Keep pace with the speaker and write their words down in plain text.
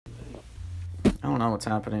don't know what's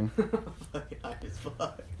happening. Fucking high as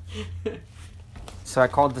fuck. So I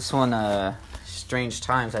called this one Strange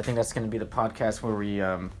Times. I think that's going to be the podcast where we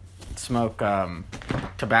smoke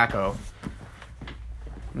tobacco.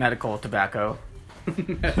 Medical tobacco.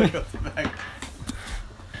 Medical tobacco.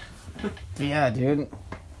 Yeah, dude.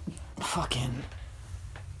 Fucking...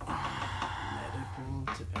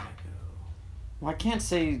 Medical tobacco. Well, I can't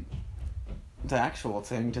say the actual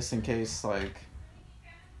thing just in case, like...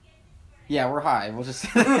 Yeah, we're high. We'll just...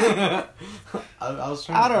 I was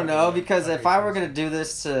trying I don't know, because if I were going to do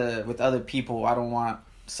this with other people, I don't want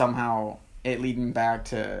somehow it leading back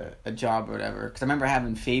to a job or whatever. Because I remember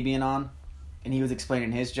having Fabian on, and he was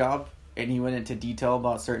explaining his job, and he went into detail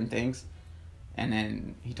about certain things. And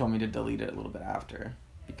then he told me to delete it a little bit after,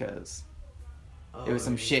 because it was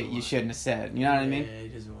some shit you shouldn't have said. You know what I mean? Yeah, he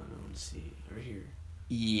doesn't want no one to see or hear.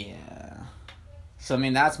 Yeah. So, I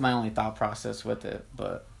mean, that's my only thought process with it,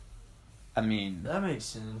 but... I mean... That makes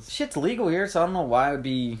sense. Shit's legal here, so I don't know why it would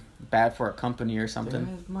be bad for a company or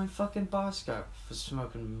something. My fucking boss got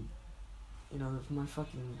smoking... You know,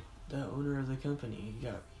 the owner of the company, he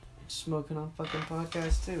got smoking on fucking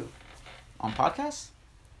podcasts, too. On podcasts?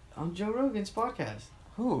 On Joe Rogan's podcast.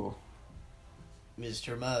 Who?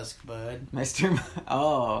 Mr. Musk, bud.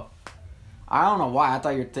 Oh. I don't know why. I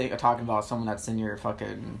thought you were talking about someone that's in your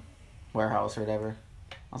fucking warehouse or whatever.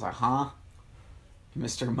 I was like, huh?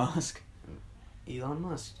 Mr. Musk? Elon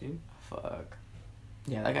Musk, dude. Fuck.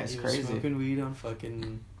 Yeah, that guy's he crazy. Was smoking weed on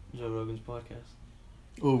fucking Joe Rogan's podcast.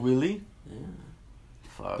 Oh, really? Yeah.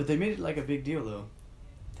 Fuck. But they made it like a big deal, though.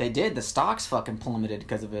 They did. The stocks fucking plummeted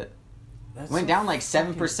because of it. That's went so down like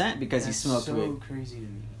 7% because he smoked weed. That's so crazy to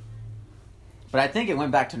me. But I think it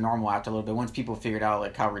went back to normal after a little bit once people figured out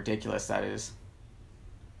like how ridiculous that is.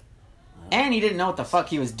 And he didn't know what the fuck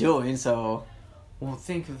he was doing, so... Well,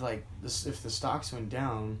 think of like this: if the stocks went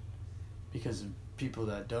down because of people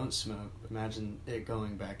that don't smoke, imagine it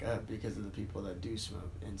going back up because of the people that do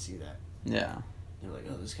smoke and see that. Yeah. They're like,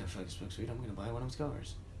 oh, this guy fucking smokes weed. I'm gonna buy one of his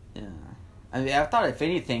cars. Yeah. I mean, I thought if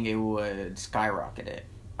anything, it would skyrocket it.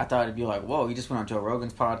 I thought it'd be like, whoa, he just went on Joe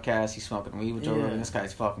Rogan's podcast. He's smoking weed with Joe Rogan. This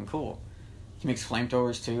guy's fucking cool. He makes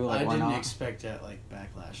flamethrowers too. Like, I didn't expect that like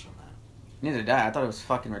backlash on that. Neither did I. I thought it was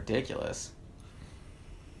fucking ridiculous.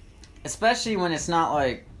 Especially when it's not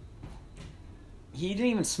like... He didn't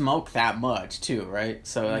even smoke that much, too, right?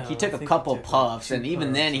 So, like, he took a couple puffs, and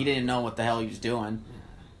even then, he didn't know what the hell he was doing. Yeah.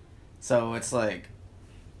 So, it's like...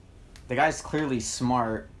 The guy's clearly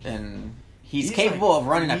smart, and he's capable of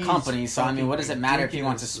running a company, so, I mean, what does it matter if he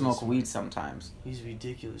wants to smoke weed sometimes? He's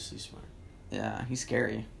ridiculously smart. Yeah, he's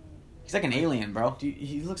scary. He's like an alien, bro. Dude,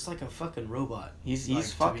 he looks like a fucking robot.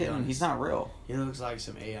 He's fucking... He's not real. He looks like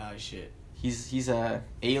some AI shit. He's a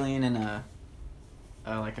alien in a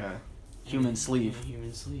human sleeve. A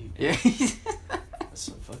human sleeve. Yeah. That's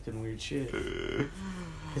some fucking weird shit.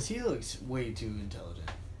 Because he looks way too intelligent.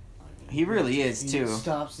 Like, he really is, too. He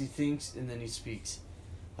stops, he thinks, and then he speaks.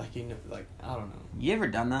 Like, I don't know. You ever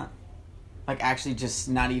done that? Like, actually just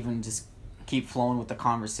not even just keep flowing with the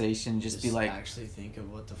conversation, just be like... actually think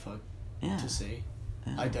of what the fuck yeah. to say.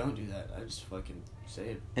 Yeah. I don't do that. I just fucking say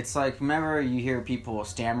it. It's like, remember you hear people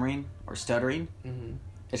stammering or stuttering? Mm-hmm.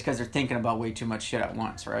 It's because they're thinking about way too much shit at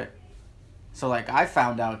once, right? So, like, I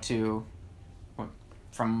found out, too,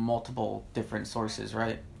 from multiple different sources,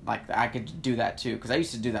 right? Like, I could do that, too, because I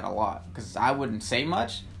used to do that a lot. Because I wouldn't say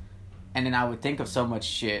much, and then I would think of so much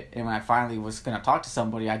shit, and when I finally was going to talk to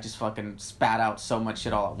somebody, I just fucking spat out so much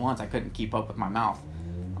shit all at once, I couldn't keep up with my mouth.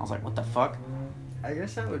 I was like, what the fuck? I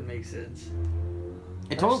guess that would make sense.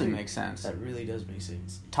 It totally makes sense. That really does make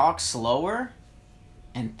sense. Talk slower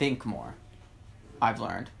and think more, I've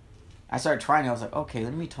learned. I started trying it. I was like, okay,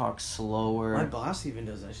 let me talk slower. My boss even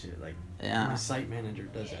does that shit. Like, my site manager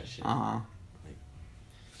does that shit. Uh-huh. Like,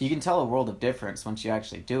 you can tell a world of difference once you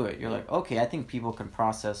actually do it. You're like, okay, I think people can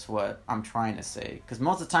process what I'm trying to say. Because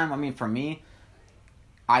most of the time, I mean, for me,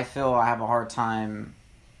 I feel I have a hard time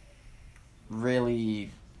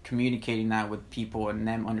really communicating that with people and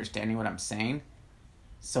them understanding what I'm saying.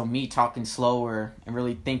 So me talking slower and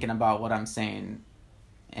really thinking about what I'm saying,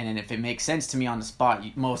 and then if it makes sense to me on the spot,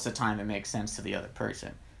 most of the time it makes sense to the other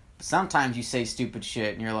person. But sometimes you say stupid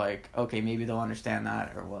shit and you're like, okay, maybe they'll understand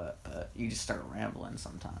that or what, but you just start rambling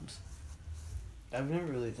sometimes. I've never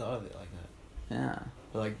really thought of it like that. Yeah.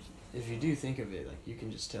 But like, if you do think of it, like, you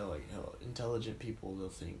can just tell like how intelligent people will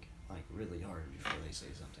think like really hard before they say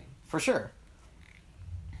something. For sure.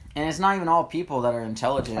 And it's not even all people that are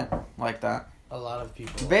intelligent like that. A lot of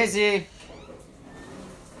people. Busy.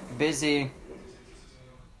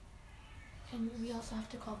 And we also have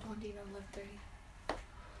to call Blondie to live 3.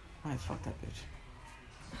 Why fuck that bitch?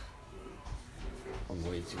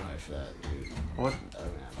 way too high for that, dude. What?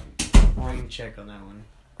 Rain check on that one.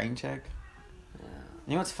 Rain check? Yeah.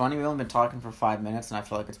 You know what's funny? We've only been talking for 5 minutes, and I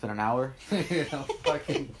feel like it's been an hour. You know,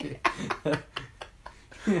 fucking.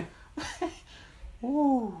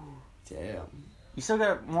 Ooh. Damn. You still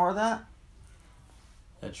got more of that?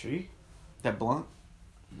 That tree? That blunt?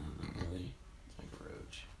 No, not really. It's like a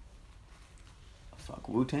roach. Fuck,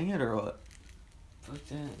 Wu-Tang it or what? Fuck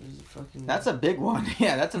that. There's a fucking. That's a big one.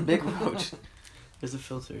 Yeah, that's a big roach. There's a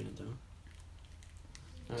filter in it though.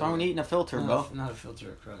 What's wrong with eating a filter, bro? Not a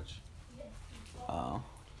filter, a crutch. Oh.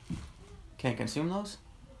 Can't consume those?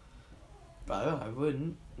 I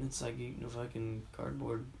wouldn't. It's like eating a fucking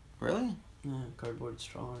cardboard. Really? Yeah, cardboard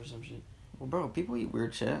straw or some shit. Well, bro, people eat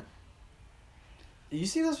weird shit. You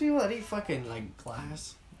see those people that eat fucking like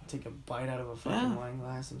glass? Take a bite out of a fucking wine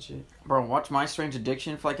glass and shit. Bro, watch My Strange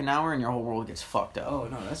Addiction for like an hour and your whole world gets fucked up. Oh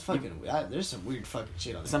no, that's fucking. There's some weird fucking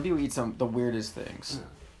shit on there. Some people eat the weirdest things.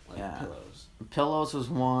 Yeah, like pillows. Pillows was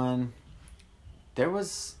one. There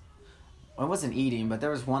was. Well, I wasn't eating, but there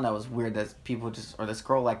was one that was weird that people just, or this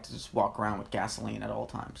girl liked to just walk around with gasoline at all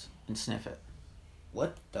times and sniff it.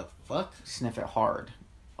 What the fuck? Sniff it hard.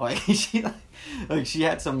 Like she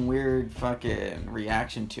had some weird fucking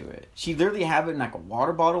reaction to it. She literally had it in like a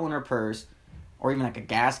water bottle in her purse, or even like a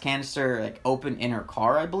gas canister, like open in her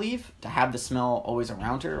car, I believe, to have the smell always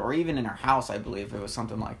around her, or even in her house, I believe it was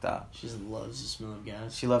something like that. She just loves the smell of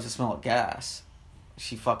gas. She loves the smell of gas.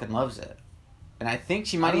 She fucking loves it. And I think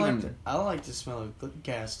she might even... I like the smell of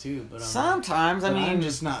gas too, but sometimes, I mean... I'm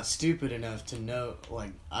just not stupid enough to know,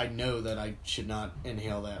 like, I know that I should not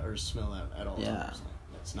inhale that or smell that at all times.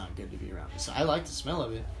 Like, that's not good to be around. So I like the smell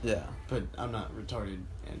of it. Yeah. But I'm not retarded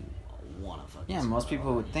and want to fucking... Yeah, most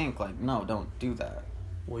people would think, like, no, don't do that.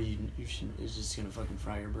 Well, you should... It's just gonna fucking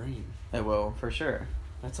fry your brain. It will, for sure.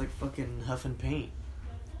 That's like fucking huffing paint.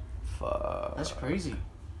 Fuck. That's crazy.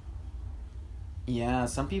 Yeah,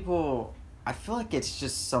 some people... I feel like it's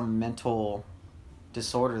just some mental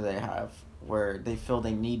disorder they have where they feel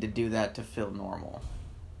they need to do that to feel normal.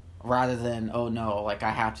 Rather than, oh no, like I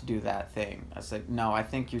have to do that thing. I was like, no, I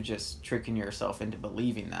think you're just tricking yourself into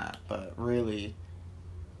believing that. But really,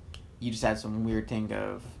 you just had some weird thing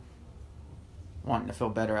of wanting to feel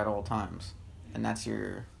better at all times. And that's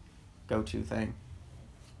your go-to thing.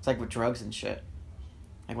 It's like with drugs and shit.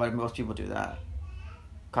 Like why do most people do that?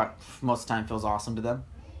 Most of the time feels awesome to them.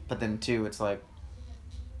 But then, too, it's like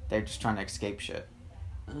they're just trying to escape shit.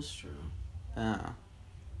 That's true. Yeah.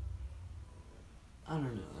 I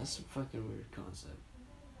don't know. That's a fucking weird concept.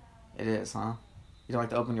 It is, huh? You don't like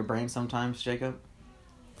to open your brain sometimes, Jacob?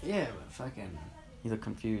 Yeah, but fucking... You look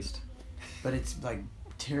confused. But it's like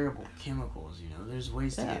terrible chemicals, you know? There's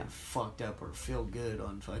ways to Yeah. get fucked up or feel good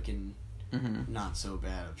on fucking not so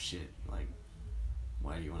bad of shit. Like,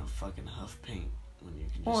 why do you want to fucking huff paint? When you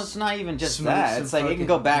can Well, it's not even just smoke that. some It's like, it can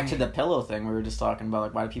go fucking back to paint. the pillow thing we were just talking about.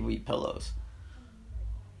 Like, why do people eat pillows?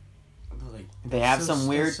 But like, They have so- some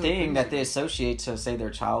weird that's so thing that crazy. they associate to, say,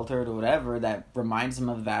 their childhood or whatever that reminds them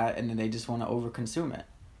of that, and then they just want to overconsume it.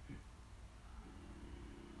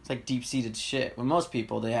 It's like deep-seated shit. With most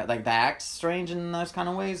people, they have, like, they act strange in those kind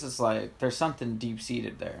of ways. It's like, there's something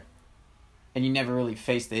deep-seated there. And you never really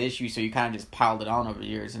faced the issue, so you kind of just piled it on over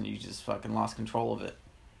years, and you just fucking lost control of it.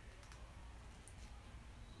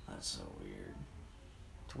 That's so weird.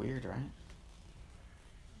 It's weird, right?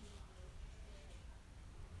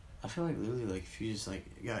 I feel like literally, like, if you just, like,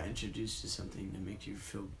 got introduced to something to make you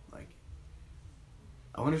feel, like...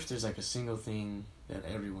 I wonder if there's, like, a single thing that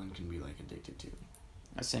everyone can be, like, addicted to.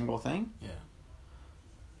 A single thing? Yeah.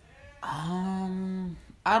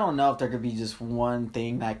 I don't know if there could be just one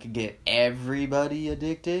thing that could get everybody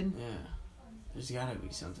addicted. Yeah. There's gotta be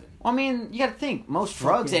something. Well, I mean, you gotta think. Most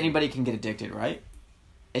drugs, anybody can get addicted, right?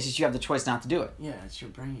 It's just you have the choice not to do it. Yeah, it's your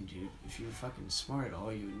brain, dude. If you were fucking smart at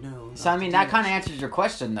all, you would know. So, I mean, that kind of answers your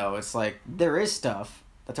question, though. It's like, there is stuff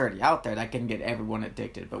that's already out there that can get everyone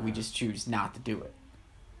addicted, but we just choose not to do it.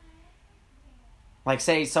 Like,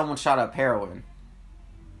 say someone shot up heroin.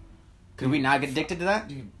 Could we not get addicted to that?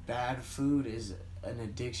 Dude, bad food is an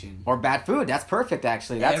addiction. Or bad food. That's perfect,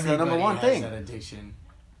 actually. That's the number one Everybody thing. has that addiction.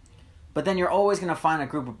 But then you're always going to find a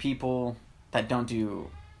group of people that don't do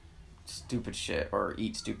stupid shit or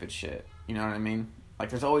eat stupid shit. You know what I mean? Like,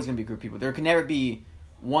 there's always going to be a group of people. There can never be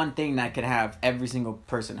one thing that could have every single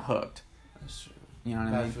person hooked. That's true. You know what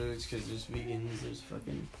I Bad mean? foods, because there's vegans, there's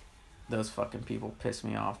fucking... Those fucking people piss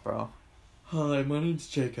me off, bro. Hi, my name's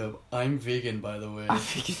Jacob. I'm vegan, by the way.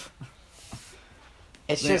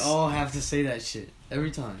 It's They just... all have to say that shit.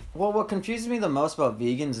 Every time. Well, what confuses me the most about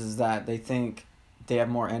vegans is that they think they have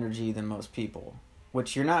more energy than most people.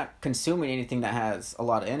 which you're not consuming anything that has a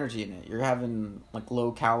lot of energy in it. You're having like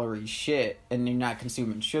low calorie shit, and you're not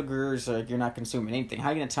consuming sugars, or you're not consuming anything. How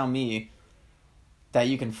are you gonna tell me that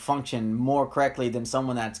you can function more correctly than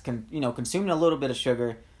someone that's consuming a little bit of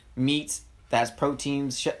sugar, meats, that has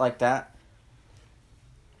proteins, shit like that?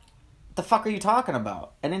 What the fuck are you talking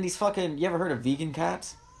about? And then these fucking, you ever heard of vegan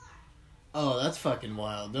cats? Oh, that's fucking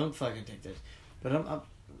wild. Don't fucking take this. But I don't know,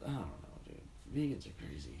 dude. Vegans are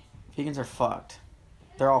crazy. Vegans are fucked.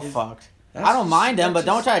 They're all fucked. I don't mind them, but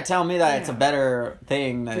don't try to tell me that it's a better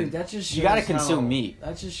thing. Dude, that just shows you gotta consume meat.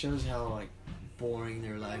 That just shows how, like, boring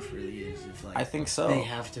their life really is. If, like, I think so. They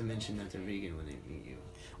have to mention that they're vegan when they meet you.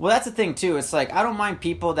 Well, that's the thing, too. It's like, I don't mind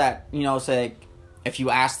people that, say, if you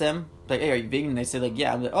ask them, like, hey, are you vegan? They say, like,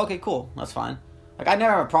 yeah. I'm like, okay, cool. That's fine. Like, I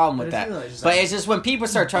never have a problem with that. But it's just when people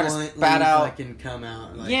start trying to spat out. Fucking come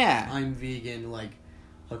out. Like, yeah. I'm vegan. Like,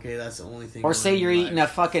 okay, that's the only thing. Or say you're eating a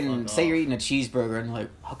cheeseburger and like,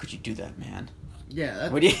 how could you do that, man? Yeah.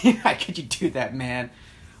 How could you do that, man?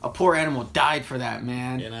 A poor animal died for that,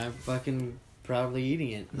 man. And I'm fucking proudly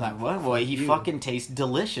eating it. Like, what? Well, he fucking tastes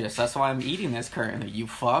delicious. That's why I'm eating this currently. You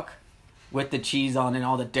fuck. With the cheese on and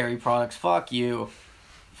all the dairy products. Fuck you.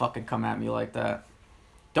 Fucking come at me like that.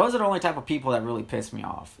 Those are the only type of people that really piss me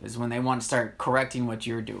off. Is when they want to start correcting what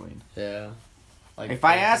you're doing. Yeah. Like, if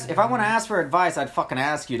I want to ask for advice, I'd fucking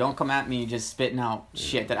ask you. Don't come at me just spitting out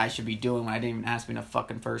shit that I should be doing when I didn't even ask me in the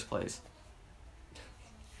fucking first place.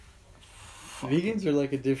 Vegans are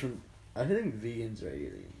like a different... I think vegans are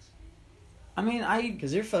aliens. I mean,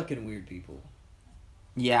 because they're fucking weird people.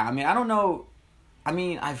 Yeah, I mean, I don't know... I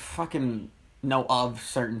mean, I fucking know of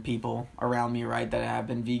certain people around me, right, that have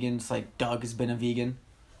been vegans. Like, Doug has been a vegan.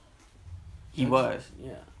 He was.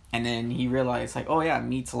 Yeah. And then he realized, like, oh yeah,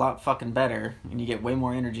 meat's a lot fucking better, and you get way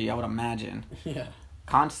more energy, I would imagine. Yeah.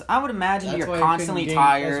 I would imagine you're constantly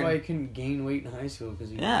tired. That's why I couldn't gain weight in high school,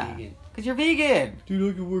 because you're vegan. Because you're vegan.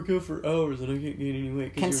 Dude, I can work out for hours and I can't gain any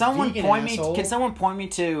weight. Can someone point me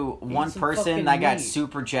to one person that got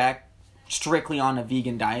super jacked strictly on a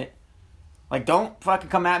vegan diet? Like, don't fucking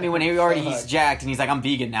come at me when he's jacked and he's like, I'm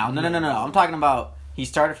vegan now. No. I'm talking about he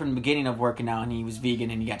started from the beginning of working out and he was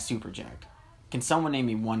vegan and he got super jacked. Can someone name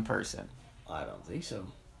me one person? I don't think so.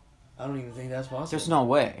 I don't even think that's possible. There's no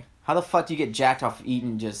way. How the fuck do you get jacked off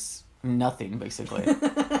eating just nothing, basically?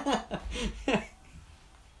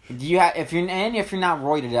 If you're not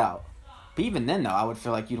roided out. But even then, though, I would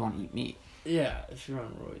feel like you'd want to eat meat. Yeah, if you're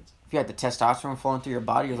on roids. If you had the testosterone flowing through your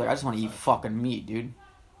body, you're like, I just want to eat fucking meat, dude.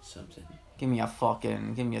 Something. Give me a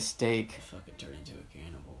steak. Fucking turn into a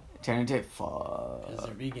cannibal. Because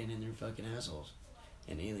they're vegan and they're fucking assholes.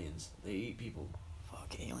 And aliens. They eat people.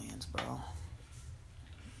 Fuck aliens, bro.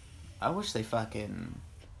 I wish they fucking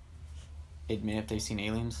admit if they've seen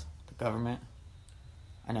aliens, the government.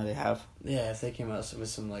 I know they have. Yeah, if they came out with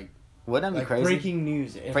some, like... Wouldn't that be crazy? Breaking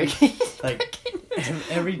news. Every TV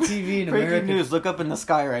in America... Breaking news, look up in the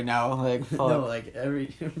sky right now. Like, fuck. No, like,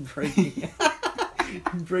 every...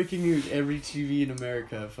 Breaking news, every TV in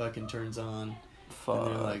America fucking turns on. Fuck.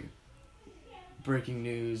 And they're like, breaking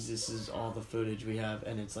news, this is all the footage we have,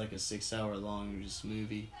 and it's like a 6-hour long just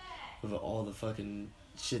movie of all the fucking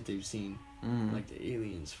shit they've seen. Like the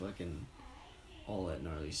aliens, fucking all that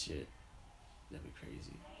gnarly shit. That'd be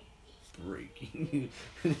crazy. Breaking news.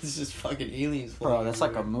 It's just fucking aliens. Bro, that's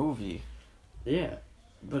like a movie. Yeah.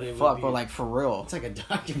 But it fuck, but like for real. It's like a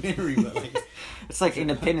documentary, but like... It's like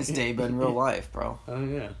Independence Day, but in real life, bro. Oh,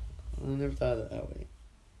 yeah. I never thought of it that way.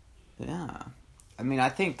 Yeah. I mean, I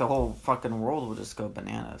think the whole fucking world would just go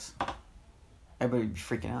bananas. Everybody would be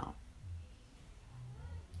freaking out.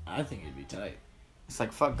 I think it'd be tight. It's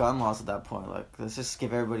like, fuck gun laws at that point. Like, let's just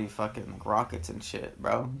give everybody fucking like, rockets and shit,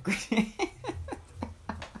 bro. I think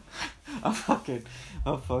fuck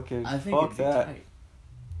that. Tight.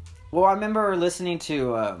 Well, I remember listening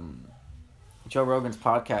to Joe Rogan's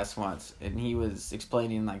podcast once, and he was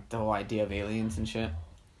explaining like the whole idea of aliens and shit.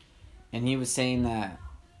 And he was saying that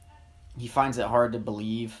he finds it hard to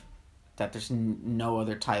believe that there's no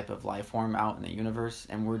other type of life form out in the universe,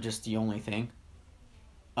 and we're just the only thing.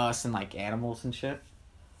 Us and like animals and shit.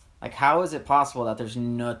 Like, how is it possible that there's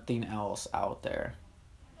nothing else out there?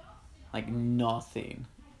 Like, nothing.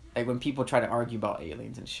 Like, when people try to argue about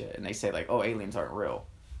aliens and shit, and they say like, oh, aliens aren't real.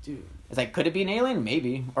 Dude. It's like, could it be an alien?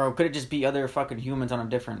 Maybe. Or could it just be other fucking humans on a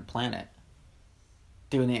different planet?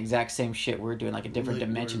 Doing the exact same shit we're doing, like a different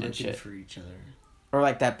dimension and shit. For each other. Or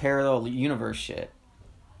like that parallel universe shit.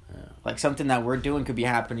 Yeah. Like something that we're doing could be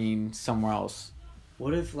happening somewhere else.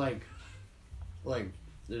 What if like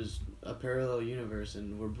there's a parallel universe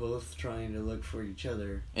and we're both trying to look for each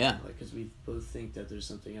other? Yeah. Like, because we both think that there's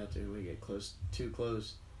something out there. We get too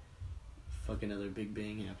close. fucking other Big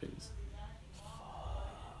Bang happens.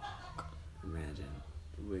 Imagine.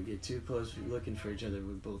 We get too close, we're looking for each other,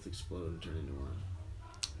 we both explode and turn into one.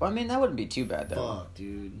 Well, I mean, that wouldn't be too bad, though. Fuck,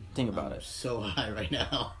 dude. Think about it. So high right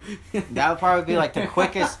now. That would probably be like the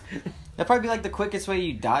quickest... That'd probably be like the quickest way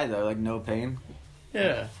you die, though. Like, no pain.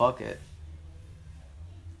 Yeah. Fuck it.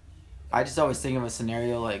 I just always think of a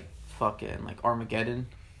scenario like fucking like Armageddon.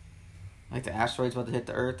 Like the asteroid's about to hit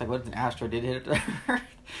the Earth. Like what if an asteroid did hit the Earth?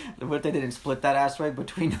 What if they didn't split that asteroid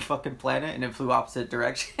between the fucking planet and it flew opposite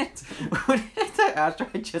directions? What if the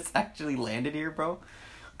asteroid just actually landed here, bro?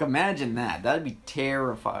 Like, imagine that. That'd be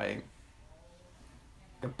terrifying.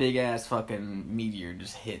 A big ass fucking meteor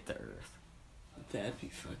just hit the Earth. That'd be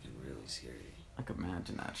fucking really scary. Like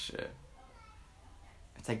imagine that shit.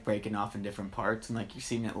 It's like breaking off in different parts and like you're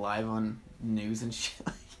seeing it live on news and shit.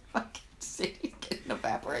 Like fucking city's getting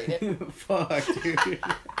evaporated. Fuck, dude.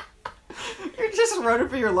 You're just running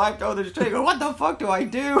for your life down the street. What the fuck do I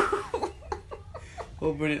do?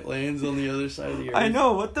 Hope when it lands on the other side of the Earth. I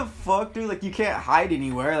know, what the fuck, dude? Like you can't hide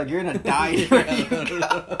anywhere. Like you're gonna die anywhere you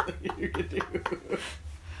go. You're gonna do.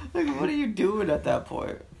 Like what are you doing at that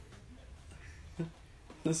point?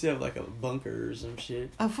 Unless you have like a bunker or some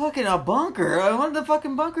shit. A bunker? What the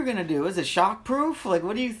fucking bunker gonna do? Is it shockproof? Like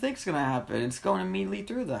what do you think's gonna happen? It's going immediately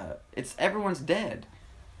through that. Everyone's dead.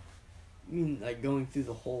 You mean like going through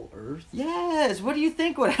the whole Earth? Yes. What do you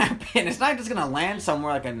think would happen? It's not just gonna land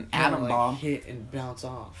somewhere like an atom bomb. Hit and bounce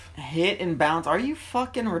off. Hit and bounce. Are you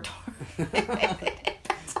fucking retarded?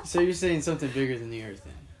 So you're saying something bigger than the Earth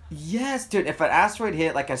then? Yes, dude. If an asteroid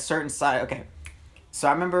hit like a certain size, okay. So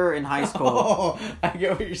I remember in high school. Oh, I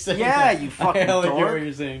get what you're saying. Yeah, now. you fucking I hella dork. get what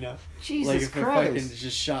you're saying now. Jesus like if Christ. it fucking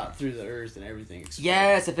just shot through the Earth and everything exploded.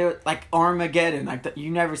 Yes, if it was like Armageddon, like you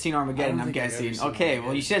never seen Armageddon, I I'm don't think I've guessing. ever seen Okay, Armageddon.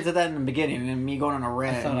 well you should have said that in the beginning, and then me going on a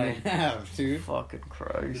rant. I thought I have, dude. Fucking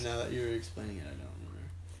Christ. Now that you were explaining it, I don't remember.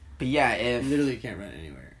 But yeah, if You literally can't run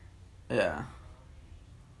anywhere. yeah,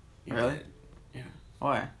 You're really? dead. Yeah.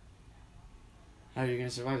 Why? How are you gonna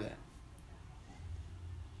survive that?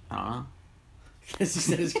 I don't know. Because you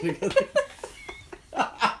said it's gonna go there.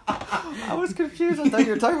 I was confused. I thought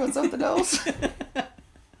you were talking about something else.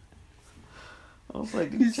 I was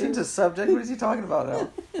like, did you change the subject? What is he talking about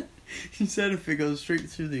now? He said if it goes straight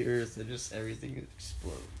through the Earth, then just everything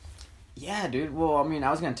explodes. Yeah, dude. Well, I mean,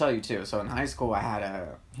 I was going to tell you, too. So in high school, I had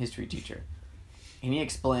a history teacher. And he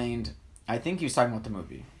explained, I think he was talking about the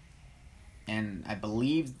movie. And I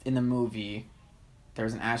believe in the movie, there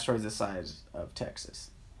was an asteroid the size of Texas.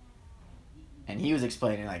 And he was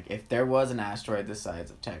explaining, like, if there was an asteroid the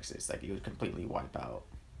size of Texas, like, it would completely wipe out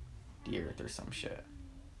the Earth or some shit.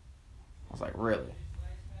 I was like, really?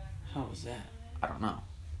 How was that? I don't know.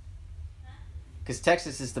 Because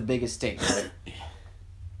Texas is the biggest state, right?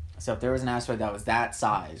 So if there was an asteroid that was that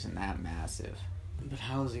size and that massive. But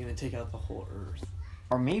how is it gonna take out the whole Earth?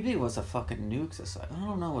 Or maybe it was a fucking nuke the size. I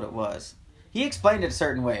don't know what it was. He explained it a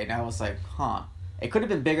certain way, and I was like, huh. It could have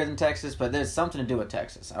been bigger than Texas, but there's something to do with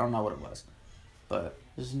Texas. I don't know what it was. But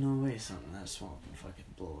There's no way something that small can fucking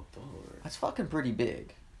blow up the whole Earth. that's fucking pretty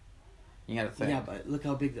big. You gotta think. Yeah, but look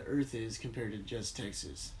how big the Earth is compared to just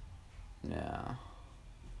Texas. Yeah.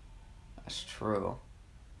 That's true.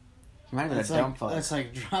 He might have been That's a dumb like, fuck. that's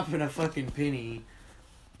like dropping a fucking penny,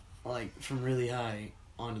 like, from really high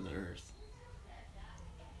onto the Earth.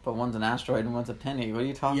 But one's an asteroid and one's a penny. What are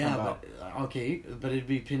you talking about? But, okay, but it'd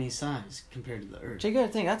be penny size compared to the Earth. So you gotta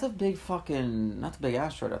think, that's a big fucking... That's a big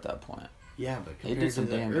asteroid at that point. Yeah, but They did compared to some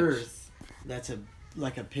the damage. Earth, that's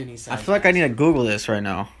like a penny size. I feel like I need to Google this right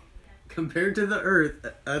now. Compared to the Earth,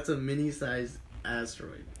 that's a mini-sized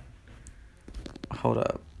asteroid. Hold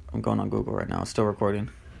up. I'm going on Google right now. It's still recording.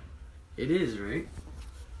 It is, right?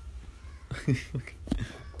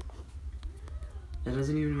 That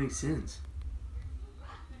doesn't even make sense.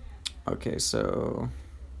 Okay, so...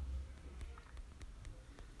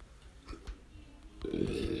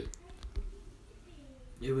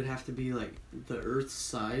 It would have to be like the Earth's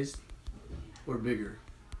size or bigger,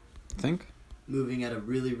 Think? moving at a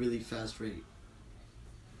really, really fast rate.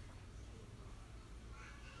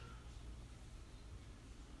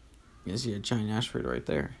 You see a giant asteroid right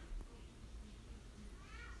there.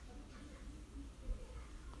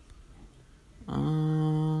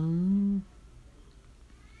 Um...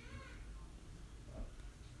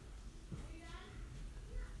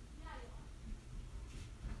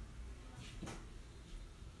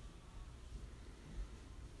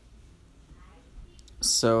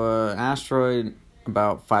 So, an asteroid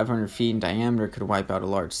about 500 feet in diameter could wipe out a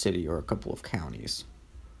large city or a couple of counties.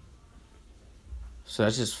 So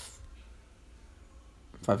that's just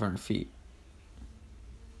 500 feet.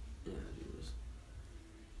 Yeah, it is.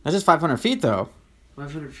 That's just 500 feet, though.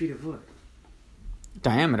 500 feet of what?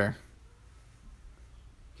 Diameter.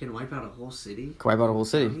 Can wipe out a whole city? Can wipe out a whole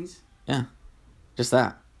city. Counties? Yeah. Just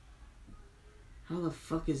that. How the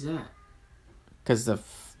fuck is that? Because the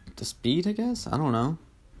speed, I guess? I don't know.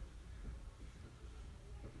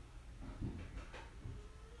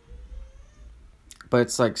 But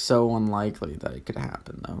it's like so unlikely that it could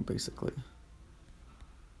happen, though, basically.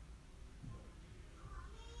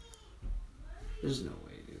 There's no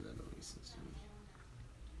way, dude. That don't make sense to me.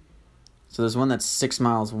 So there's one that's 6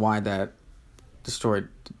 miles wide that destroyed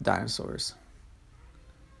dinosaurs.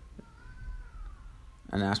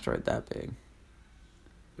 An asteroid that big.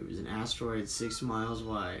 It was an asteroid 6 miles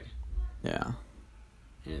wide. Yeah.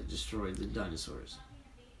 And it destroyed the dinosaurs.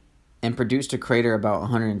 And produced a crater about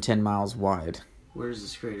 110 miles wide. Where's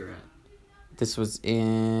this crater at? This was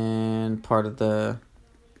in part of the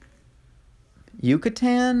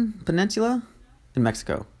Yucatan Peninsula in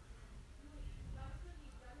Mexico.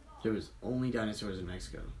 There was only dinosaurs in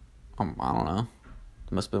Mexico. I don't know.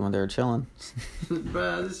 It must have been when they were chilling.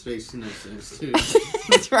 Bruh, this makes no sense, dude.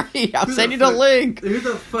 That's right. I'll send you the link. Who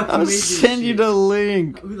the fuck I'll made this shit? send you the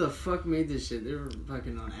link. Who the fuck made this shit? They were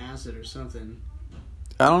fucking on acid or something.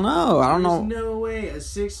 I don't know. There's no way a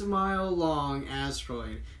 6 mile long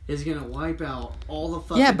asteroid is gonna wipe out all the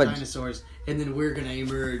fucking dinosaurs and then we're gonna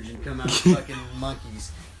emerge and come out as fucking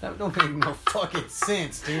monkeys. That don't make no fucking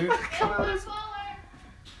sense, dude. Come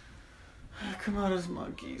out as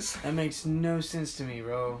monkeys. That makes no sense to me,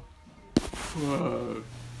 bro. Whoa.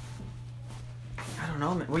 I don't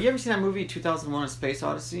know, man. Well, you ever seen that movie 2001: A Space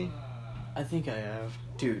Odyssey? I think I have.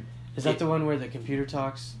 Dude. Is that the one where the computer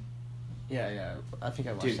talks? Yeah. I think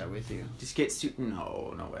I watched that with you. Just get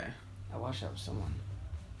No way. I watched that with someone.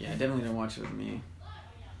 Yeah, I definitely didn't watch it with me.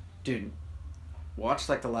 Dude, watch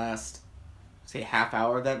like the last, say, half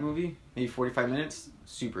hour of that movie, maybe 45 minutes,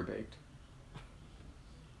 super baked.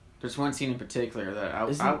 There's one scene in particular that I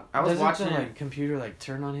was watching the, like, computer like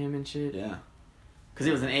turn on him and shit? Yeah. Because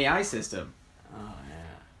it was an AI system. Oh,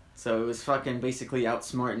 yeah. So it was fucking basically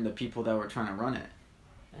outsmarting the people that were trying to run it.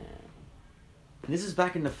 Yeah. And this is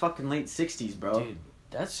back in the fucking late 60s, bro. Dude,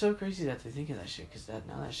 that's so crazy that they think of that shit, because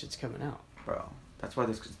now that shit's coming out. Bro, that's why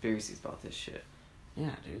there's conspiracies about this shit.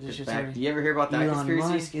 Yeah, dude. This shit's Do you ever hear about that conspiracy?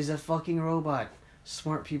 Elon Musk is a fucking robot.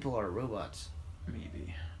 Smart people are robots.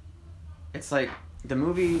 Maybe. It's like, the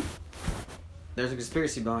movie, there's a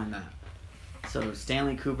conspiracy behind that. So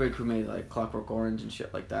Stanley Kubrick, who made like Clockwork Orange and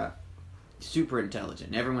shit like that, super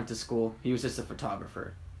intelligent, never went to school. He was just a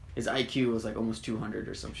photographer. His IQ was like almost 200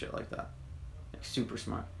 or some shit like that. Like super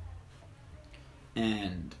smart.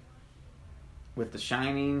 And with The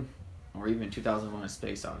Shining, or even 2001: A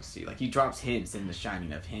Space Odyssey, like he drops hints in The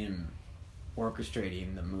Shining of him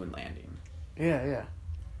orchestrating the moon landing. Yeah.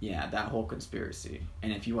 Yeah, that whole conspiracy.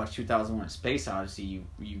 And if you watch 2001: A Space Odyssey,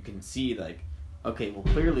 you can see, like, okay, well,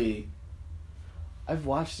 clearly... I've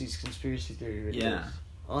watched these conspiracy theory videos. Yeah.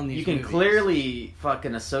 On these You can movies. clearly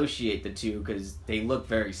fucking associate the two because they look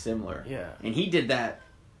very similar. Yeah. And he did that,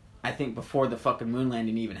 I think, before the fucking moon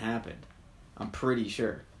landing even happened. I'm pretty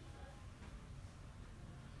sure.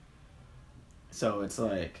 So it's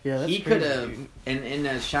like, yeah, he could have, and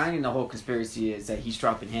in Shining, the whole conspiracy is that he's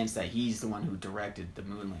dropping hints that he's the one who directed the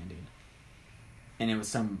moon landing. And it was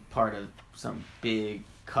some part of some big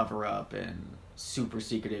cover-up and super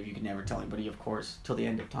secretive, you can never tell anybody, of course, till the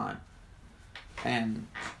end of time. And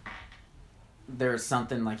there's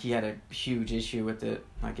something, like, he had a huge issue with it,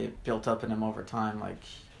 like, it built up in him over time, like,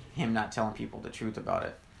 him not telling people the truth about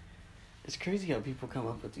it. It's crazy how people come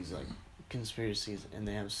up with these, like, conspiracies and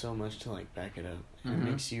they have so much to like back it up, and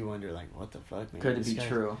it makes you wonder, like, what the fuck, maybe could it be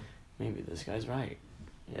true? Maybe this guy's right.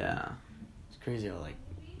 Yeah, it's crazy how like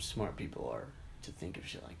smart people are to think of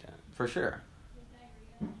shit like that. For sure.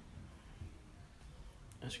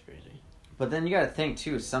 That's crazy. But then you gotta think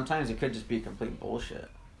too, sometimes it could just be complete bullshit.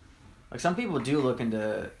 Like, some people do look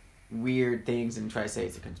into weird things and try to say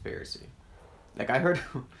it's a conspiracy. Like, I heard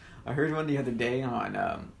one the other day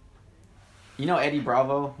on you know Eddie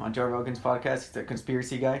Bravo on Joe Rogan's podcast, the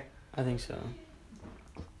conspiracy guy? I think so.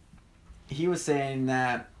 He was saying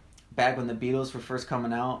that back when the Beatles were first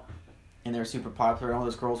coming out and they were super popular and all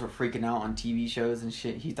those girls were freaking out on TV shows and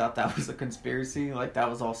shit, he thought that was a conspiracy. Like, that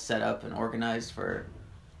was all set up and organized for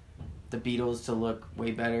the Beatles to look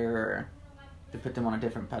way better, or to put them on a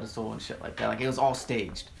different pedestal and shit like that. Like, it was all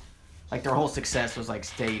staged. Like, their whole success was, like,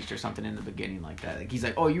 staged or something in the beginning like that. Like, he's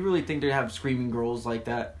like, oh, you really think they have screaming girls like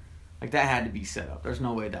that? Like, that had to be set up. There's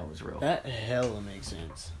no way that was real. That hella makes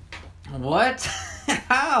sense. What?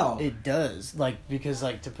 How? It does. Like, because,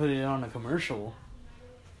 like, to put it on a commercial,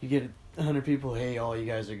 you get 100 people, hey, all you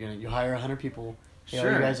guys are gonna... You hire 100 people, You know,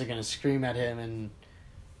 you guys are gonna scream at him and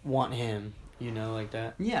want him, you know, like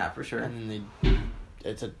that. Yeah, for sure. And then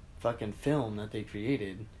it's a fucking film that they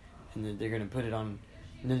created, and then they're gonna put it on,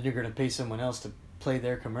 and then they're gonna pay someone else to play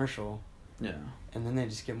their commercial. Yeah. And then they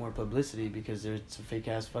just get more publicity because it's a fake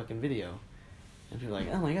ass fucking video, and people are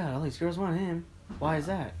like, oh my god, all these girls want him. Why is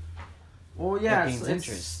that? Well, yeah, That gains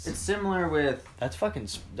interest. It's similar with That's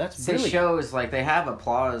say really shows like they have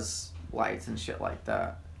applause lights and shit like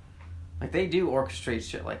that. Like they do orchestrate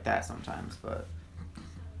shit like that sometimes, but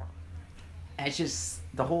it's just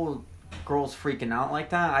the whole girls freaking out like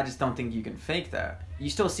that. I just don't think you can fake that. You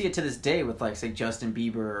still see it to this day with like say Justin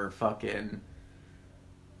Bieber or fucking.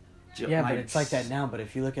 Yeah, but it's like that now. But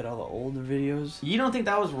if you look at all the older videos, you don't think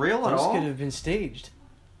that was real at all? Those could have been staged.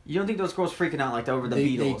 You don't think those girls freaking out like that over the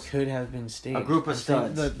Beatles? They could have been staged. A group of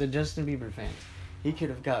studs. The Justin Bieber fans. He could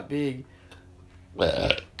have got big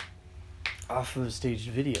off of a staged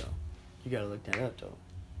video. You gotta look that up, though.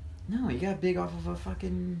 No, you got big off of a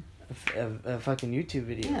fucking... A fucking YouTube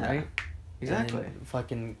video, right? Exactly.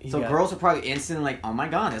 Fucking... So girls are probably instantly like, oh my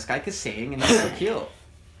god, this guy could sing and he's so cute.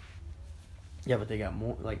 Yeah, but they got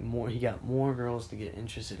more... He got more girls to get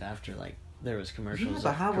interested after, like, there was commercials.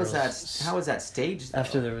 Yeah, but how was that staged, though?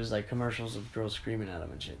 After there was, like, commercials of girls screaming at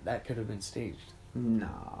him and shit. That could have been staged.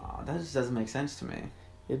 No, that just doesn't make sense to me.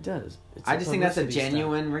 It does. I just think that's a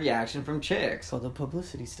genuine reaction from chicks. So the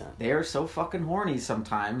publicity stunt. They are so fucking horny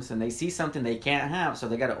sometimes, and they see something they can't have, so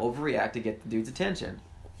they gotta overreact to get the dude's attention.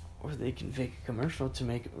 Or they can fake a commercial to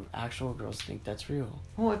make actual girls think that's real.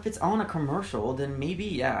 Well, if it's on a commercial, then maybe,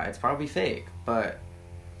 yeah, it's probably fake. But,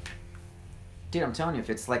 dude, I'm telling you, if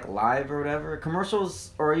it's like live or whatever,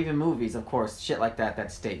 commercials or even movies, of course, shit like that,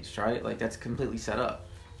 that's staged, right? Like, that's completely set up.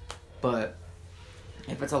 But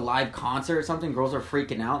if it's a live concert or something, girls are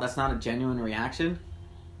freaking out, that's not a genuine reaction.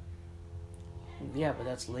 Yeah, but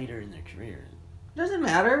that's later in their career. Doesn't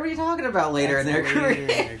matter. What are you talking about later in their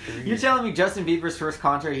career? You're telling me Justin Bieber's first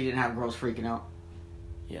concert, he didn't have girls freaking out?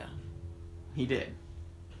 Yeah. He did.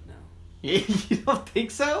 No. You don't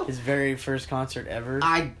think so? His very first concert ever?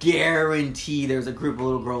 I guarantee there's a group of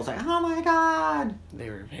little girls like, oh my god! They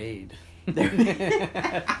were paid. And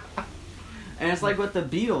it's like with the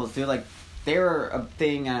Beatles, dude. Like, they were a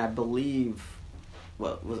thing, I believe,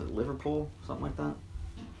 what, was it Liverpool? Something like that?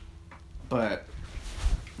 But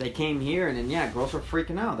they came here, and then, yeah, girls were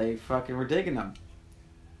freaking out. They fucking were digging them.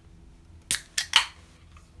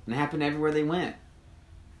 And it happened everywhere they went.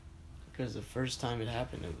 Because the first time it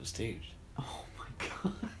happened, it was staged. Oh my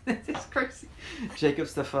god. That's crazy.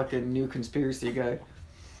 Jacob's the fucking new conspiracy guy.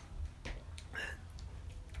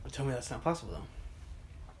 Tell me that's not possible,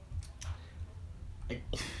 though.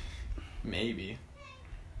 Maybe.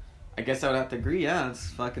 I guess I would have to agree, yeah, it's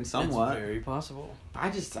fucking somewhat. It's very possible. I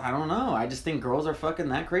don't know. I just think girls are fucking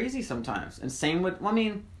that crazy sometimes. And same with, I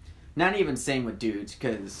mean, not even same with dudes,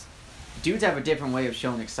 because dudes have a different way of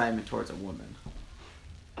showing excitement towards a woman.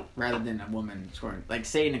 Rather than a woman scoring. Like,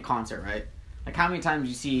 say in a concert, right? Like, how many times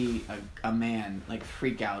you see a man, like,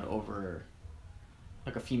 freak out over,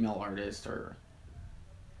 like, a female artist, or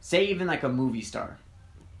say even, like, a movie star.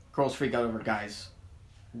 Girls freak out over guys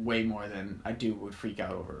way more than a dude would freak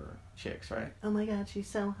out over chicks, right? Oh my god, she's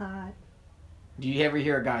so hot. Do you ever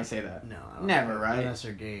hear a guy say that? No. Never, right? Unless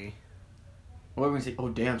they're gay. Or when say, oh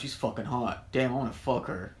damn, she's fucking hot. Damn, I want to fuck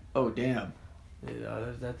her. Oh damn. Yeah,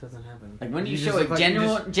 that doesn't happen. Like when you show a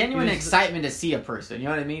genuine excitement to see a person, you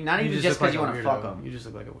know what I mean? Not even just because you want to fuck them. You just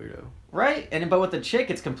look like a weirdo. Right? But with the chick,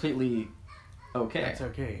 it's completely okay. That's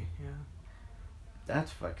okay, yeah. That's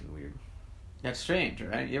fucking weird. That's strange,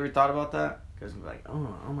 right? You ever thought about that? Because we're like,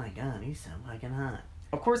 oh my god, he's so fucking hot.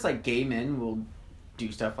 Of course, like, gay men will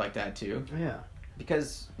do stuff like that, too. Yeah.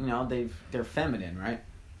 Because, you know, they're feminine, right?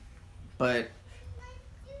 But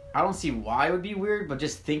I don't see why it would be weird, but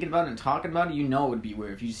just thinking about it and talking about it, you know it would be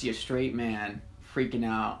weird if you see a straight man freaking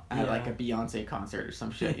out at, like, a Beyonce concert or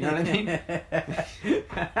some shit. You know what I mean? You know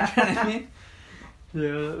what I mean?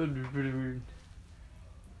 Yeah, that would be pretty weird.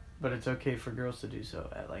 But it's okay for girls to do so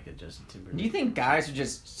at, like, a Justin Timberlake. Do you think guys are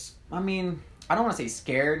just... I mean, I don't want to say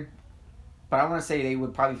scared, but I want to say they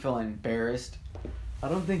would probably feel embarrassed. I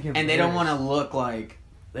don't think embarrassed. And they don't want to look like...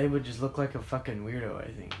 They would just look like a fucking weirdo,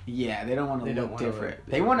 I think. Yeah, they don't want to look different.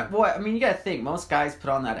 They want to... Well, I mean, you got to think. Most guys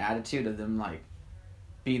put on that attitude of them, like,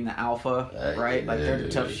 being the alpha, right? Like, they're the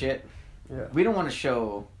tough shit. Yeah. We don't want to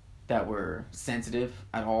show that we're sensitive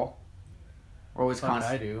at all. We're always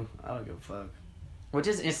I do. I don't give a fuck. Which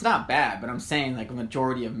is, it's not bad, but I'm saying, like, a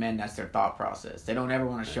majority of men, that's their thought process. They don't ever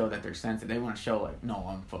want to show that they're sensitive. They want to show, like, no,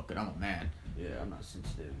 I'm a man. Yeah, I'm not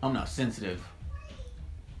sensitive. I'm not sensitive.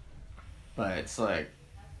 But it's like,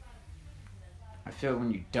 I feel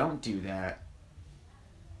when you don't do that,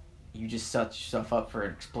 you just set yourself up for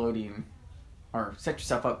exploding, or set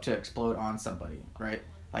yourself up to explode on somebody, right?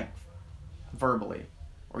 Like, verbally.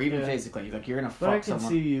 Or even physically. Like, you're gonna fuck But I can someone.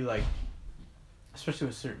 see you, like, especially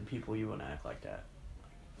with certain people, you wouldn't act like that.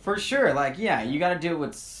 For sure. Like, yeah, you gotta do it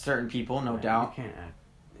with certain people, no doubt. You can't act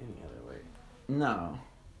any other way. No.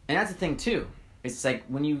 And that's the thing, too. It's like,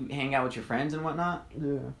 when you hang out with your friends and whatnot,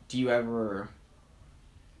 do you ever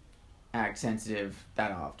act sensitive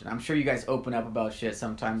that often? I'm sure you guys open up about shit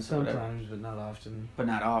sometimes. Sometimes, but not often. But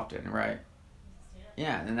not often, right?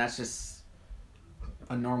 Yeah, and that's just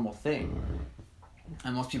a normal thing.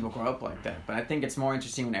 And most people grow up like that. But I think it's more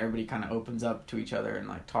interesting when everybody kind of opens up to each other and,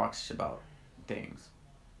 like, talks about things.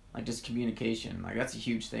 Like, just communication. Like, that's a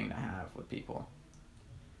huge thing to have with people.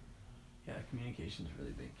 Yeah, communication's a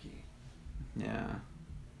really big key. Yeah.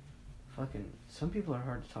 Fucking, some people are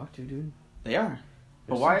hard to talk to, dude. They are.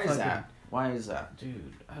 But There's why some is that? Why is that?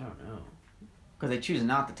 Dude, I don't know. Because they choose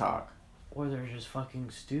not to talk. Or they're just fucking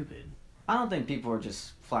stupid. I don't think people are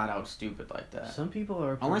just flat out stupid like that. Some people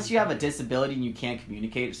are... Unless you have a disability and you can't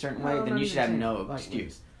communicate a certain way, then you should have no like,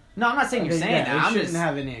 excuse. No, I'm not saying you're saying that. They I'm shouldn't just...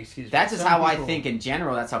 have any excuse. That's just Some how people, I think in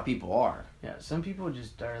general. That's how people are. Yeah, some people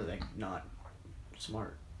just are, like, not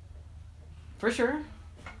smart. For sure.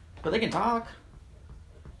 But they can talk.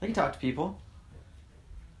 They can talk to people.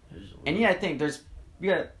 And yeah, I think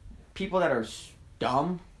you got people that are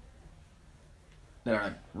dumb. That are,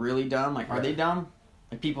 like, really dumb. Like, are they dumb?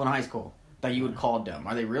 Like, people in high school that you would call dumb.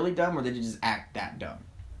 Are they really dumb, or did they just act that dumb?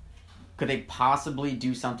 Could they possibly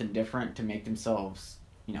do something different to make themselves,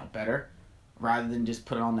 better? Rather than just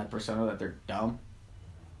put on that persona that they're dumb?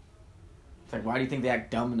 It's like, why do you think they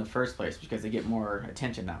act dumb in the first place? Because they get more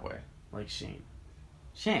attention that way. Like Shane.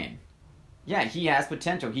 Shane. Yeah, he has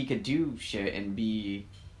potential. He could do shit and be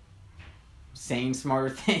saying smarter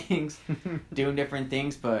things, doing different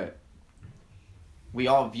things, but we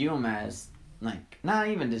all view him as, like, not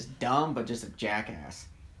even just dumb, but just a jackass.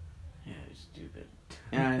 Yeah, he's stupid.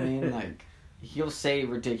 You know what I mean? Like, he'll say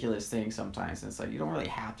ridiculous things sometimes, and it's like, you don't really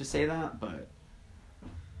have to say that, but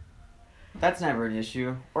that's never an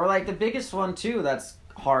issue. Or, like, the biggest one, too, that's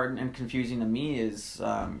hard and confusing to me is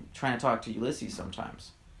trying to talk to Ulysses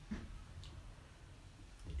sometimes.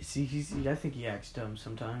 See, I think he acts dumb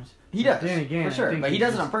sometimes. He does, then again, for sure, but he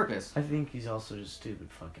does it on purpose. I think he's also just stupid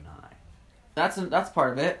fucking high. That's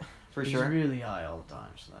part of it, for sure. He's really high all the time,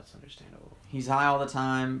 so that's understandable. He's high all the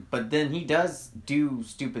time, but then he does do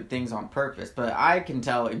stupid things on purpose. But I can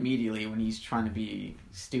tell immediately when he's trying to be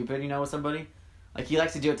stupid, with somebody. Like, he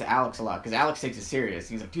likes to do it to Alex a lot, because Alex takes it serious.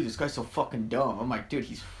 He's like, dude, this guy's so fucking dumb. I'm like, dude,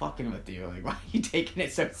 he's fucking with you. Like, why are you taking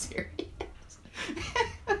it so serious?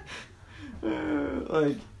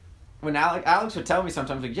 Like, when Alex would tell me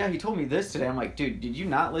sometimes, like, yeah, he told me this today. I'm like, dude, did you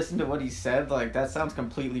not listen to what he said? Like, that sounds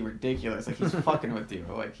completely ridiculous. Like, he's fucking with you.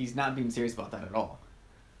 Like, he's not being serious about that at all.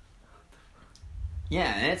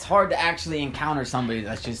 Yeah, and it's hard to actually encounter somebody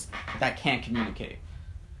that can't communicate.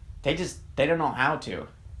 They don't know how to.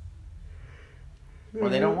 Or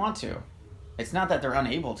they don't want to. It's not that they're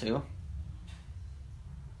unable to.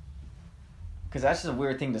 Because that's just a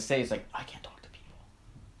weird thing to say. It's like, I can't talk to people.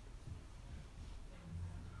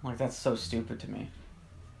 Like, that's so stupid to me.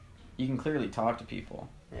 You can clearly talk to people.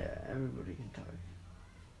 Yeah, everybody can talk.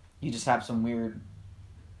 You just have some weird,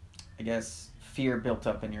 I guess, fear built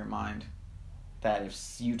up in your mind. That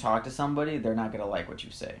if you talk to somebody, they're not going to like what you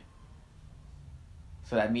say.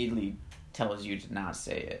 So that immediately tells you to not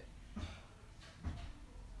say it.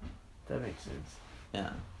 That makes sense. Yeah.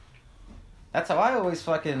 That's how I always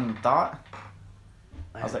fucking thought.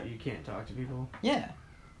 I was like, you can't talk to people? Yeah.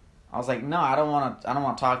 I was like, no, I don't want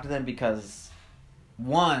to talk to them because,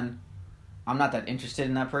 one, I'm not that interested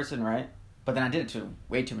in that person, right? But then I did it to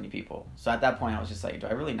way too many people. So at that point, I was just like, do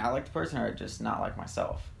I really not like the person, or just not like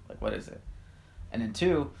myself? Like, what is it? And then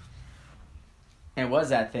two, it was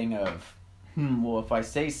that thing of, well, if I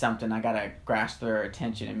say something, I gotta grasp their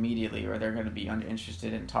attention immediately, or they're gonna be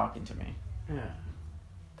uninterested in talking to me. Yeah.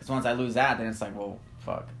 Because once I lose that, then it's like, well,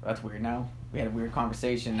 fuck, that's weird now. We had a weird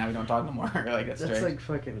conversation, now we don't talk no more. Like, that's strange. like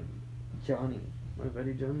fucking Johnny, my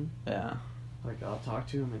buddy Johnny. Yeah. Like, I'll talk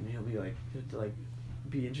to him, and he'll be like,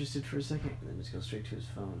 be interested for a second, and then just go straight to his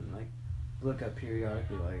phone, and, like, look up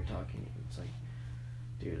periodically while you're talking. It's like,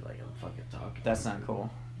 dude, like, I'm fucking talking. That's not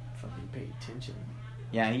cool. Fucking pay attention.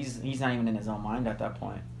 Yeah, he's not even in his own mind at that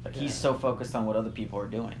point. Like, he's so focused on what other people are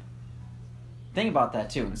doing. Think about that,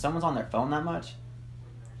 too. When someone's on their phone that much,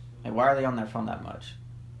 like, why are they on their phone that much?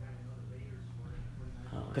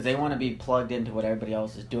 Because they want to be plugged into what everybody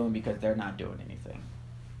else is doing because they're not doing anything.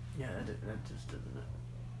 Yeah, that just doesn't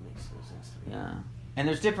make no sense to me. Yeah. And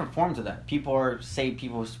there's different forms of that. People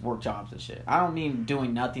work jobs and shit. I don't mean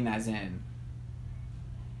doing nothing as in,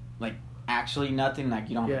 like, actually nothing, like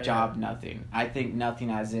you don't have a job, nothing. I think nothing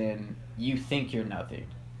as in, you think you're nothing.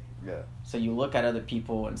 Yeah. So you look at other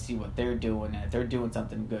people and see what they're doing, and if they're doing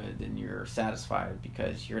something good, then you're satisfied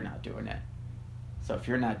because you're not doing it. So if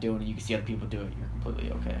you're not doing it, you can see other people do it, you're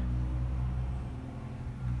completely okay.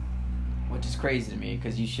 Which is crazy to me,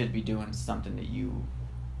 because you should be doing something that you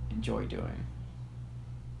enjoy doing.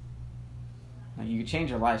 Like, you can change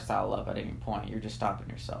your lifestyle up at any point. You're just stopping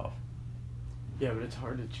yourself. Yeah, but it's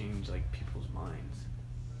hard to change like people's minds.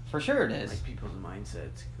 For sure it is. Like people's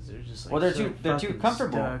mindsets, because they're just like Well, so they're too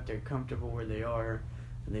comfortable. Stuck. They're comfortable where they are,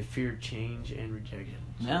 and they fear change and rejection.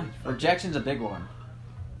 So Yeah, rejection's a big one.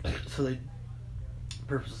 So they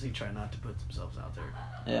purposely try not to put themselves out there.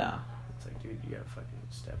 Yeah. It's like, dude, you gotta fucking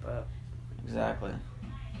step up. Exactly.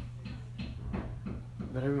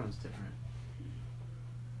 But everyone's different.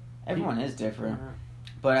 Everyone is different. Yeah.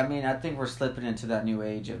 But, I mean, I think we're slipping into that new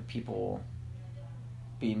age of people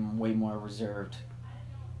being way more reserved.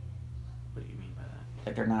 What do you mean by that?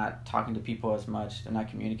 Like, they're not talking to people as much. They're not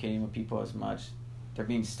communicating with people as much. They're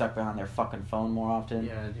being stuck behind their fucking phone more often.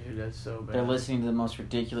 Yeah, dude, that's so bad. They're listening to the most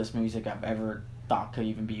ridiculous music I've ever thought could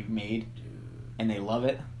even be made. Dude. And they love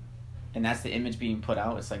it. And that's the image being put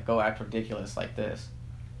out. It's like, go act ridiculous like this.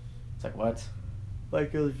 It's like, what?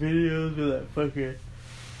 Like those videos with that fucking...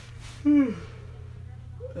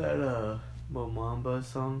 that, Momamba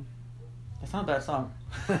song. That's not a bad song.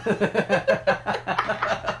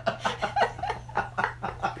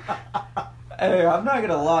 Hey, I'm not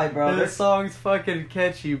gonna lie, bro. This song's fucking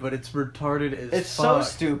catchy, but it's retarded as It's fuck. so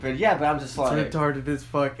stupid. Yeah, but I'm just like... It's retarded as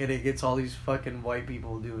fuck, and it gets all these fucking white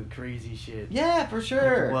people doing crazy shit. Yeah, for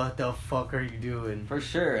sure. Like, what the fuck are you doing? For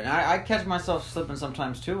sure. And I catch myself slipping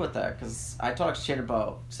sometimes, too, with that. Because I talk shit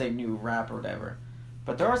about, say, new rap or whatever.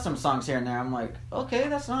 But there are some songs here and there I'm like, okay,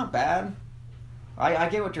 that's not bad. I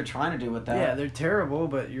get what you're trying to do with that. Yeah, they're terrible,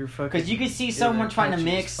 but you're fucking... Because you can see yeah, someone they're trying to catchy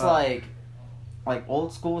as mix, fuck. like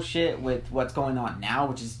old school shit with what's going on now,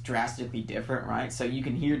 which is drastically different, right? So you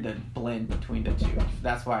can hear the blend between the two.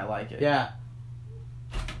 That's why I like it. Yeah.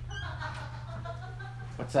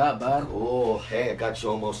 What's up, bud? Oh, hey, I got you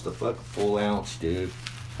almost a fucking full ounce, dude.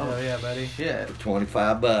 Oh, yeah, buddy. Shit. For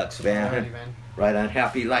 $25, man. Alrighty, man. Right on.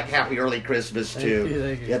 Happy early Christmas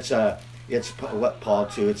too. Thank you. It's what Paul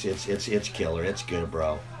too. It's killer. It's good,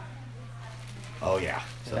 bro. Oh yeah.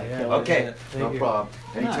 So, Yeah, okay, Thank no you. problem.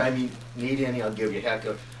 Anytime you need any, I'll give you heck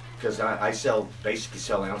of. Because I basically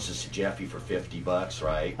sell ounces to Jeffy for $50,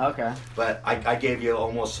 right? Okay. But I gave you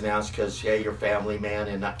almost an ounce because, hey, you're family, man,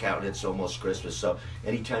 and not counting it's almost Christmas. So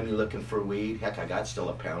anytime you're looking for weed, heck, I got still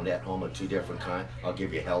a pound at home of 2 different kinds. I'll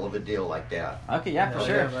give you a hell of a deal like that. Okay, yeah, for Hell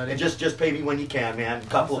sure. yeah, buddy. And just pay me when you can, man. A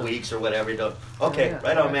couple of Awesome. weeks or whatever. You don't. Okay, Yeah,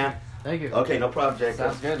 right on, man. Thank you. Okay, no problem, Jacob.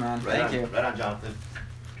 Sounds good, man. Right Thank on, you. Right on, Jonathan.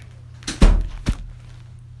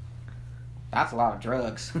 That's a lot of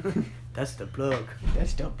drugs. That's the plug.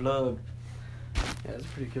 That's the plug. Yeah, that's a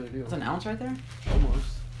pretty killer deal. That's an ounce right there? Almost.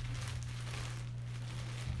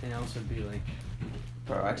 And else would be like...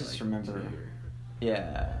 Bro, I just like remember... 2 or-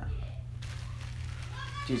 Yeah.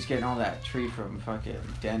 Dude's getting all that tree from fucking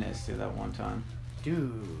Dennis through that one time.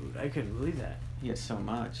 Dude, I couldn't believe that. He had so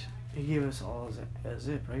much. He gave us all a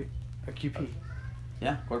zip, right? A QP.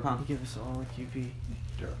 Yeah, quarter He pound. gave us all a QP.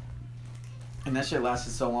 And that shit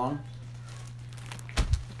lasted so long.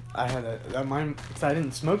 I had that mine because I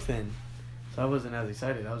didn't smoke then, so I wasn't as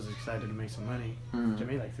excited. I was excited to make some money. Mm. Which I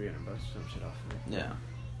made like $300 or some shit off of it. Yeah.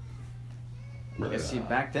 Like, see,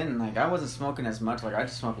 back then, like, I wasn't smoking as much. Like, I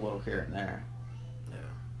just smoked a little here and there. Yeah.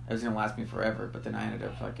 It was gonna last me forever, but then I ended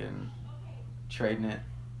up fucking trading it.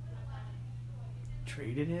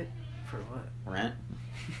 Traded it for what? Rent.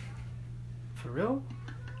 For real?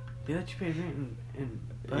 Yeah, that you paid rent and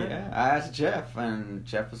bud? Yeah, I asked Jeff, and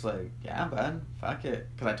Jeff was like, "Yeah, bud, fuck it,"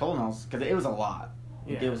 because I told him because it was a lot.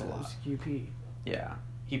 Yeah, It was a it lot. was QP. Yeah,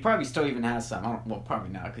 he probably still even has some. Well,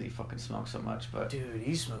 probably not because he fucking smokes so much. But Dude,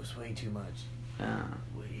 he smokes way too much. yeah,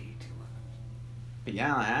 Way too much. but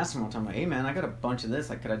yeah, I asked him one time, like, "Hey man, I got a bunch of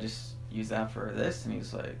this. Like, could I just use that for this?" And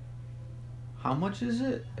he's like, "How much is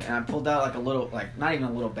it?" And I pulled out like a little, like not even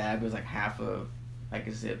a little bag. It was like half of, like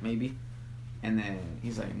a zip maybe. And then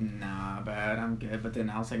he's like, "Nah, bud, I'm good." But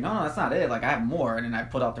then I was like, "No, that's not it. Like, I have more." And then I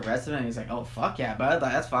pulled out the rest of it, and he's like, "Oh, fuck yeah, bud.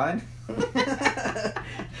 Like, that's fine."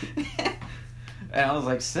 And I was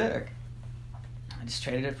like, sick. I just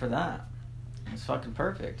traded it for that. It's fucking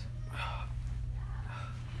perfect.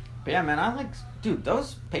 But yeah, man, I like... Dude,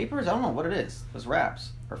 those papers, I don't know what it is. Those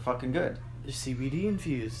wraps are fucking good. They're CBD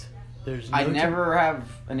infused. There's no I never have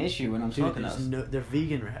an issue when I'm smoking those. They're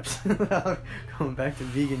vegan wraps. Going back to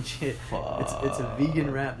vegan shit. It's a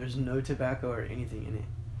vegan wrap. There's no tobacco or anything in it.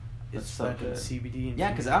 It's so fucking good. CBD and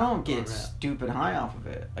Yeah, because I don't get stupid high off of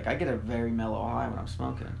it. Like, I get a very mellow high when I'm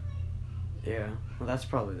smoking. Yeah. Well, that's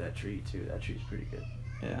probably that tree, too. That tree's pretty good.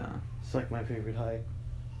 Yeah. It's like my favorite high.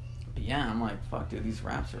 But yeah, I'm like, fuck, dude, these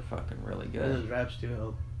wraps are fucking really good. Those wraps do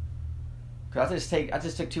help. Cause I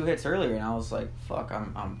just took 2 hits earlier, and I was like, fuck,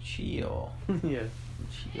 I'm chill. Yeah. I'm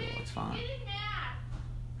chill, it's fine.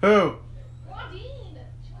 Who? Claudine.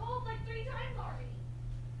 She called like 3 times already.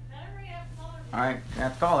 Better have to call her. Alright, I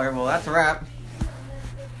have to call her. Well, that's a wrap.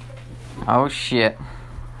 Oh, shit.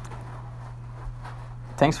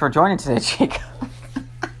 Thanks for joining today, Chica.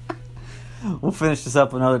 We'll finish this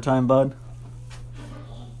up another time, bud.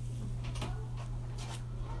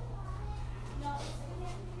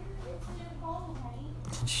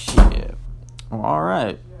 Shit. Well,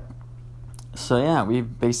 alright. So, yeah, we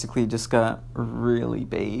basically just got really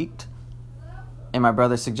baked. And my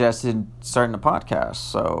brother suggested starting a podcast,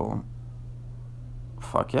 so...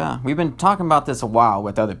 Fuck yeah. We've been talking about this a while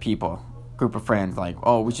with other people. Group of friends, like,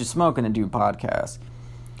 oh, we should smoke and do podcasts.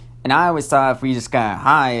 And I always thought if we just got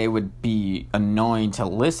high, it would be annoying to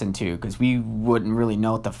listen to, because we wouldn't really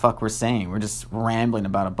know what the fuck we're saying. We're just rambling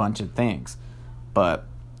about a bunch of things. But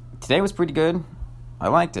today was pretty good. I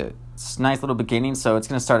liked it. It's a nice little beginning, so it's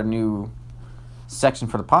going to start a new section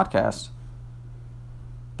for the podcast.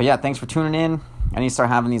 But yeah, thanks for tuning in. I need to start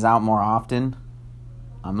having these out more often.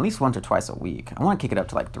 At least once or twice a week. I want to kick it up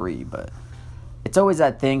to like 3, but it's always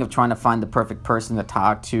that thing of trying to find the perfect person to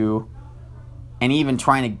talk to, and even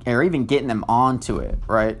even getting them onto it,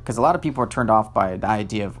 right? Because a lot of people are turned off by the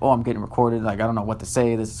idea of, oh, I'm getting recorded, like, I don't know what to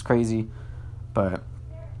say, this is crazy. But,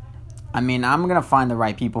 I mean, I'm going to find the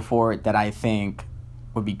right people for it that I think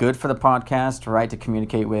would be good for the podcast, right, to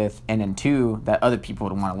communicate with, and then 2, that other people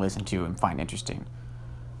would want to listen to and find interesting.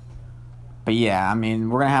 But yeah, I mean,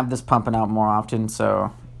 we're going to have this pumping out more often,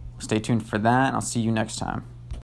 so stay tuned for that, and I'll see you next time.